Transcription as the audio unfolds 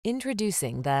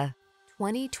Introducing the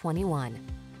 2021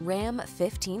 Ram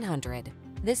 1500.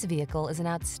 This vehicle is an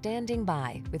outstanding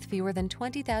buy with fewer than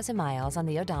 20,000 miles on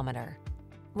the odometer.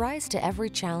 Rise to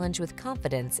every challenge with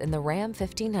confidence in the Ram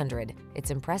 1500. Its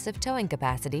impressive towing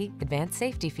capacity, advanced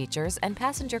safety features, and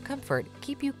passenger comfort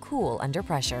keep you cool under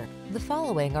pressure. The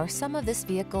following are some of this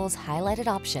vehicle's highlighted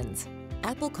options: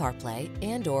 Apple CarPlay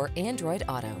and/or Android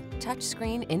Auto,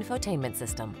 touchscreen infotainment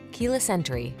system, keyless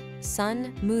entry,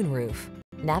 sun, moonroof,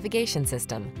 navigation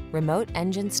system, remote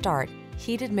engine start,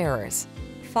 heated mirrors,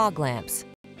 fog lamps,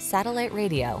 satellite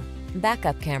radio,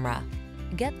 backup camera.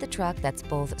 Get the truck that's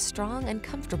both strong and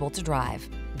comfortable to drive.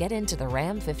 Get into the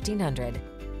Ram 1500.